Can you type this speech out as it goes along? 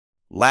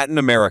Latin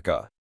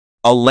America,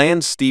 a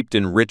land steeped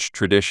in rich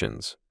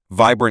traditions,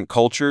 vibrant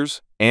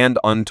cultures, and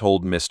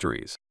untold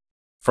mysteries.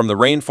 From the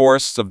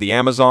rainforests of the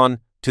Amazon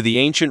to the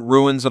ancient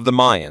ruins of the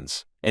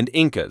Mayans and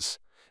Incas,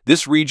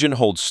 this region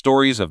holds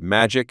stories of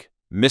magic,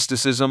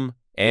 mysticism,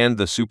 and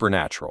the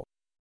supernatural.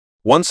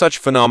 One such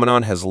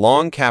phenomenon has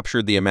long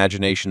captured the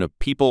imagination of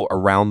people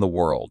around the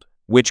world: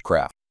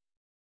 witchcraft.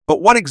 But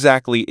what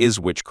exactly is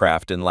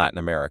witchcraft in Latin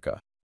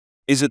America?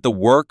 Is it the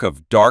work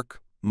of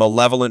dark,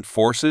 malevolent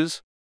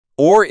forces?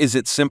 Or is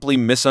it simply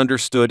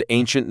misunderstood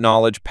ancient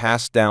knowledge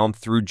passed down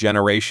through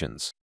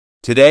generations?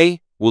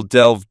 Today, we'll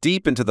delve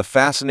deep into the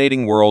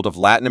fascinating world of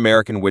Latin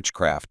American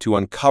witchcraft to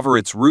uncover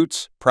its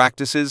roots,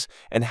 practices,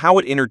 and how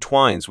it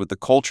intertwines with the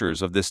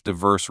cultures of this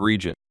diverse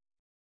region.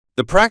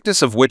 The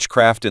practice of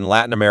witchcraft in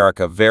Latin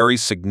America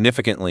varies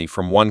significantly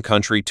from one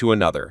country to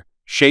another,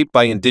 shaped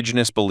by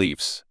indigenous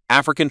beliefs,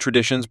 African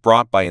traditions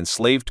brought by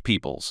enslaved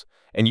peoples,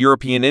 and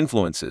European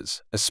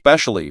influences,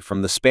 especially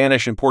from the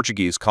Spanish and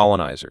Portuguese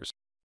colonizers.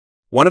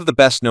 One of the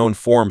best-known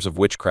forms of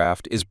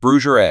witchcraft is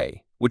brujería,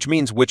 which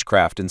means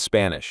witchcraft in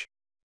Spanish.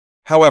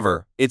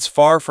 However, it's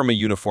far from a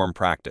uniform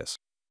practice.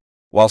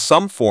 While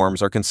some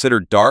forms are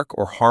considered dark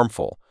or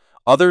harmful,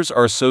 others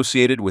are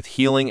associated with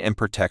healing and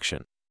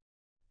protection.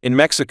 In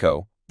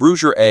Mexico,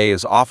 brujería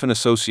is often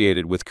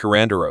associated with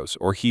curanderos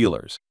or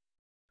healers.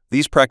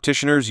 These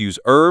practitioners use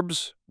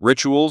herbs,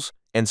 rituals,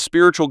 and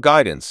spiritual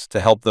guidance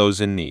to help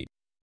those in need.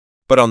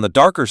 But on the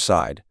darker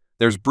side,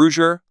 there's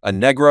brujería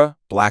negra,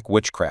 black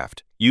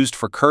witchcraft, used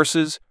for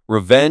curses,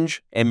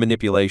 revenge, and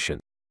manipulation.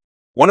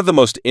 One of the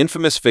most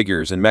infamous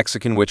figures in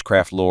Mexican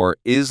witchcraft lore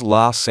is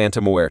La Santa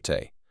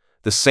Muerte,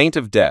 the Saint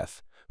of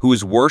Death, who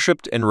is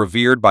worshipped and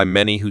revered by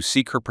many who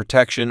seek her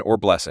protection or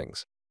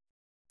blessings.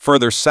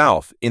 Further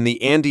south, in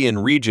the Andean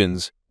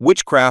regions,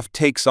 witchcraft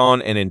takes on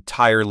an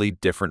entirely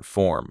different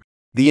form.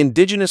 The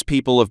indigenous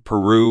people of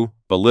Peru,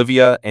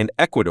 Bolivia, and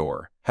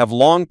Ecuador have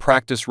long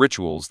practiced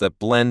rituals that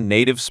blend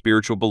native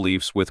spiritual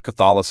beliefs with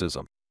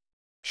Catholicism.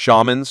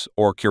 Shamans,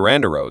 or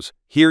curanderos,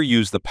 here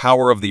use the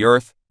power of the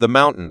earth, the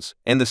mountains,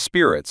 and the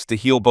spirits to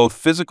heal both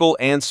physical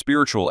and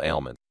spiritual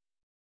ailments.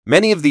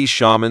 Many of these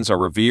shamans are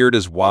revered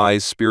as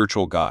wise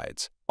spiritual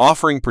guides,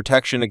 offering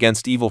protection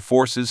against evil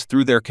forces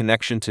through their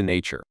connection to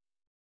nature.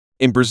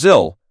 In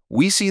Brazil,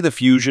 we see the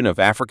fusion of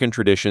African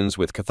traditions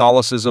with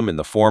Catholicism in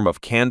the form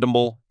of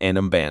candomblé and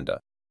umbanda.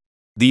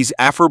 These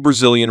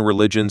Afro-Brazilian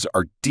religions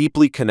are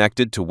deeply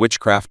connected to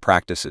witchcraft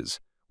practices,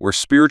 where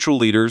spiritual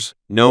leaders,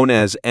 known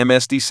as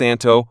MS de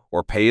Santo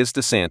or Pais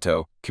de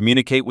Santo,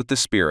 communicate with the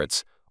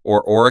spirits,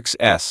 or Oryx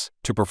S,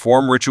 to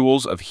perform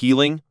rituals of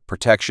healing,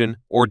 protection,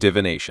 or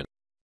divination.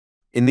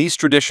 In these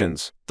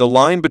traditions, the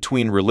line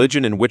between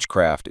religion and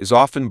witchcraft is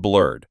often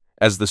blurred,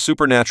 as the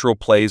supernatural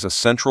plays a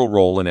central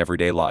role in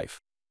everyday life.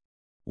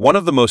 One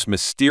of the most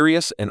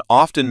mysterious and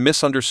often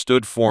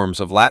misunderstood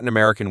forms of Latin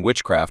American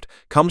witchcraft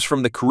comes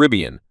from the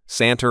Caribbean,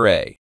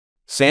 Santería.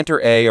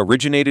 Santería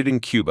originated in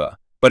Cuba,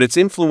 but its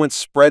influence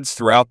spreads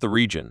throughout the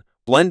region,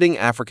 blending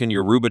African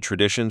Yoruba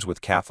traditions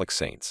with Catholic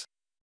saints.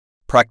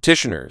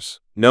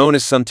 Practitioners, known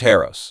as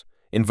santeros,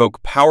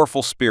 invoke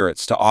powerful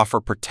spirits to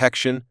offer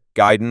protection,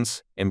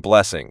 guidance, and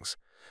blessings.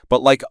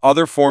 But like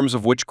other forms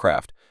of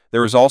witchcraft,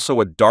 there is also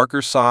a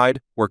darker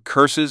side where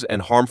curses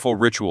and harmful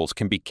rituals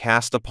can be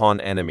cast upon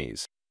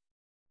enemies.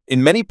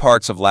 In many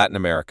parts of Latin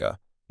America,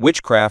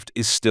 witchcraft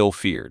is still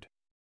feared.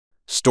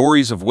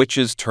 Stories of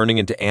witches turning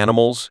into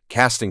animals,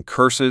 casting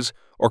curses,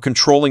 or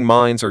controlling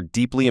minds are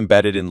deeply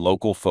embedded in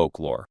local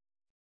folklore.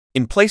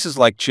 In places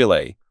like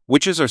Chile,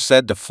 witches are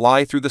said to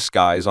fly through the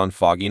skies on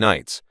foggy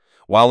nights,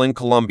 while in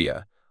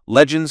Colombia,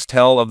 legends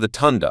tell of the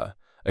tunda,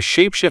 a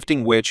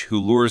shape-shifting witch who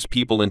lures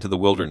people into the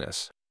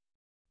wilderness.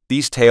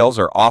 These tales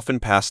are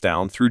often passed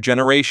down through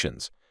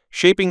generations,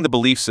 shaping the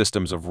belief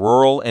systems of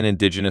rural and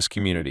indigenous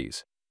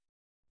communities.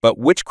 But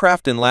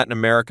witchcraft in Latin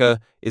America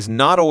is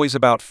not always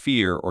about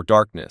fear or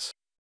darkness.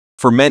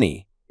 For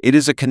many, it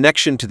is a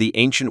connection to the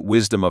ancient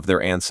wisdom of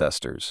their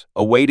ancestors,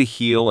 a way to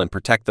heal and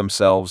protect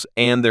themselves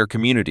and their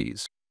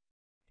communities.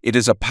 It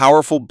is a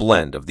powerful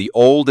blend of the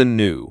old and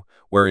new,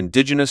 where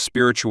indigenous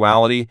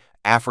spirituality,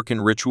 African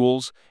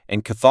rituals,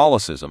 and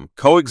Catholicism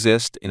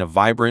coexist in a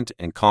vibrant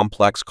and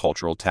complex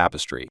cultural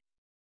tapestry.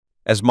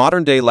 As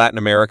modern-day Latin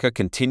America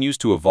continues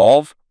to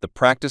evolve, the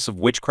practice of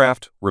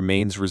witchcraft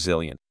remains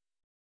resilient.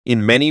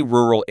 In many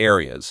rural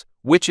areas,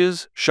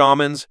 witches,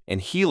 shamans,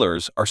 and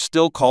healers are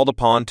still called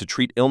upon to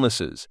treat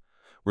illnesses,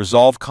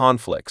 resolve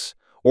conflicts,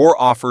 or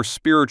offer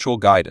spiritual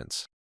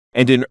guidance.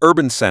 And in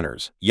urban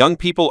centers, young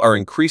people are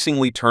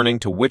increasingly turning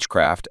to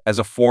witchcraft as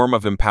a form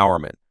of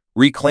empowerment,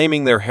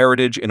 reclaiming their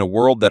heritage in a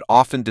world that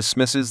often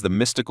dismisses the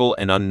mystical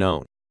and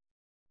unknown.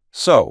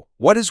 So,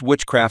 what is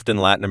witchcraft in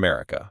Latin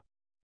America?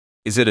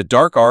 Is it a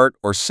dark art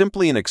or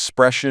simply an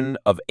expression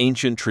of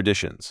ancient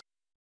traditions?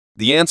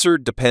 The answer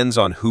depends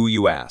on who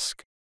you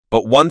ask.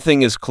 But one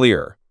thing is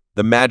clear: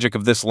 the magic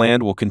of this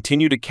land will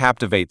continue to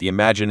captivate the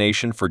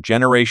imagination for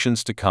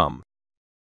generations to come.